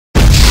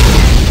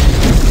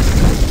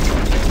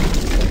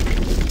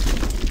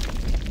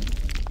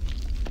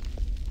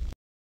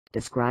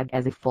Described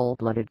as a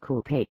full-blooded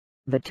coupe,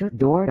 the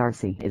two-door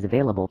RC is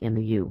available in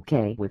the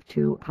UK with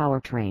two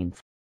powertrains.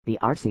 The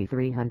RC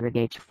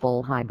 300h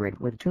full hybrid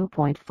with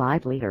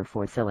 2.5-litre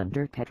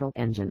four-cylinder petrol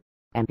engine,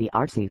 and the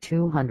RC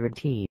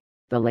 200T,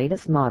 the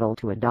latest model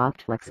to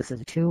adopt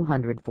Lexus's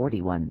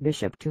 241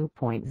 Bishop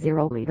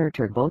 2.0-litre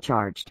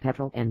turbocharged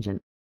petrol engine.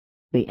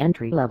 The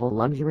entry-level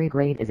luxury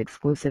grade is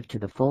exclusive to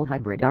the full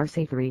hybrid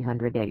RC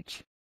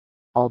 300h.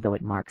 Although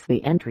it marks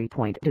the entry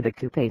point to the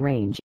coupe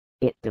range,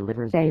 it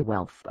delivers a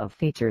wealth of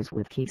features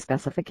with key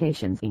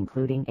specifications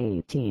including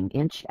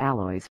 18-inch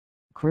alloys,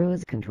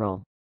 cruise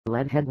control,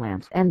 LED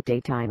headlamps and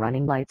daytime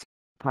running lights,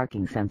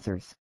 parking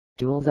sensors,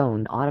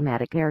 dual-zone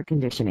automatic air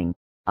conditioning,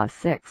 a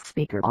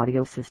 6-speaker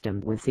audio system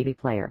with CD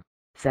player,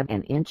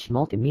 7-inch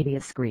multimedia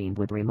screen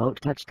with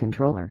remote touch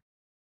controller,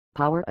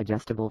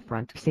 power-adjustable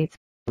front seats,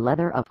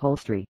 leather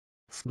upholstery,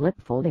 split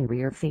folding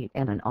rear seat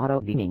and an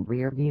auto-dimming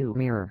rear view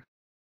mirror.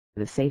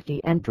 The safety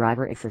and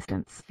driver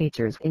assistance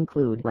features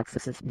include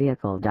Lexus's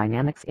Vehicle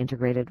Dynamics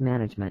Integrated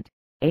Management,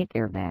 8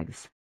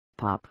 airbags,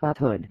 pop-up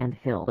hood and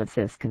hill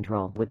assist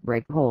control with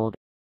brake hold.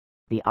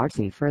 The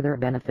RC further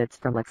benefits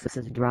from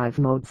Lexus's Drive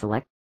Mode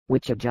Select,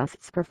 which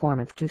adjusts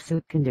performance to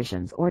suit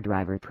conditions or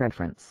driver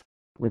preference,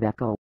 with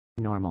Eco,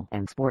 Normal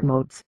and Sport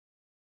modes.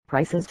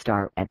 Prices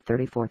start at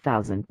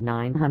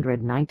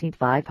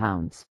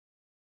 £34,995.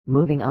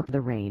 Moving up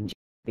the range,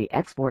 the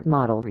Export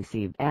model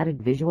received added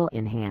visual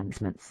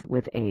enhancements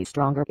with a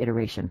stronger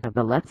iteration of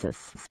the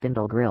Lexus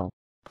spindle grille,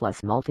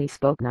 plus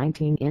multi-spoke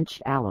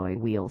 19-inch alloy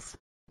wheels,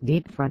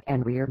 deep front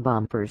and rear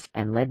bumpers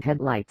and LED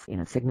headlights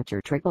in a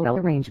signature triple L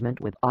arrangement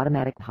with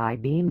automatic high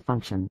beam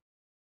function.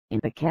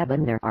 In the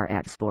cabin there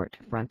are Sport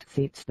front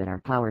seats that are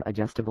power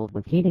adjustable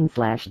with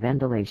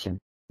heating/ventilation,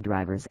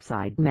 driver's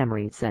side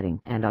memory setting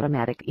and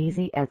automatic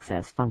easy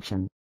access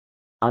function.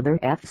 Other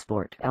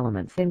F-Sport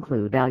elements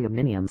include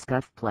aluminium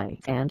scuff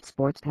plates and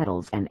sports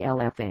pedals and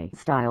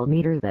LFA-style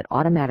meters that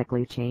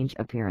automatically change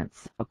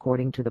appearance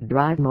according to the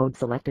drive mode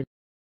selected.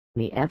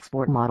 The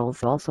F-Sport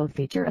models also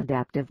feature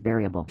adaptive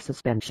variable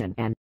suspension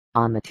and,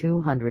 on the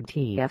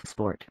 200T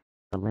F-Sport,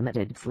 a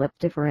limited slip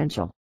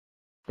differential.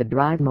 The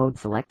drive mode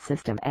select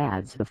system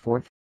adds the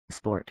fourth,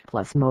 Sport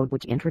Plus mode,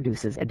 which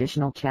introduces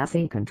additional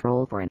chassis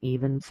control for an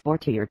even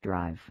sportier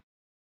drive.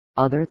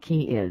 Other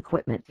key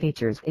equipment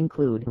features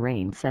include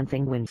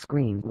rain-sensing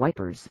windscreen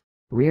wipers,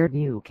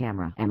 rear-view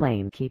camera and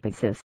lane keep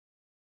assist.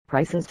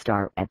 Prices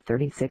start at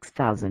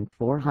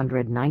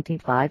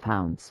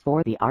 £36,495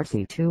 for the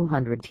RC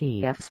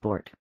 200T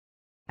F-Sport.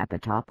 At the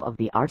top of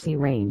the RC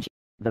range,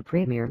 the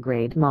premier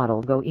grade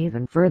model go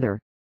even further,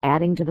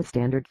 adding to the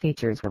standard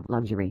features of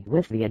luxury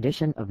with the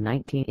addition of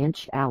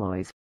 19-inch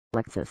alloys,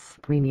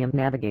 Lexus Premium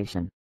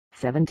Navigation,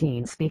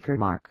 17-speaker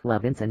Mark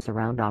Levinson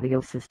surround audio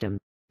system,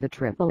 the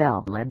triple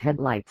L LED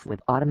headlights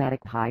with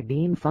automatic high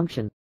beam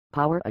function,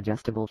 power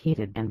adjustable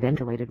heated and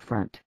ventilated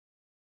front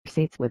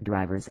seats with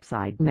driver's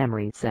side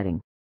memory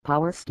setting,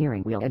 power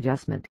steering wheel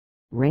adjustment,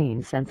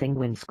 rain sensing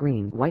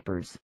windscreen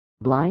wipers,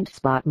 blind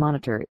spot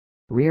monitor,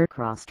 rear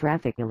cross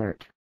traffic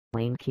alert,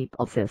 lane keep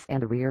assist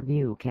and rear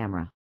view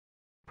camera.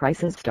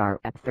 Prices start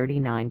at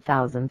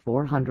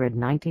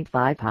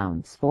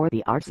 £39,495 for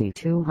the RC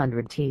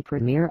 200T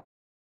Premier.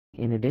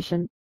 In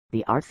addition,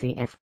 the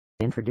RCF,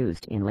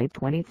 introduced in late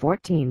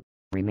 2014,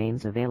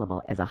 remains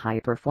available as a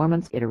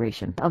high-performance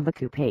iteration of the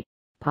coupe,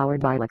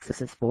 powered by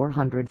Lexus's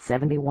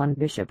 471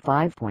 Bishop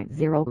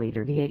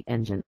 5.0-litre V8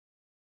 engine.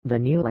 The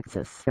new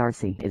Lexus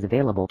RC is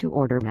available to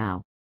order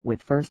now,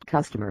 with first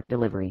customer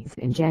deliveries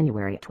in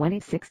January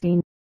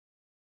 2016.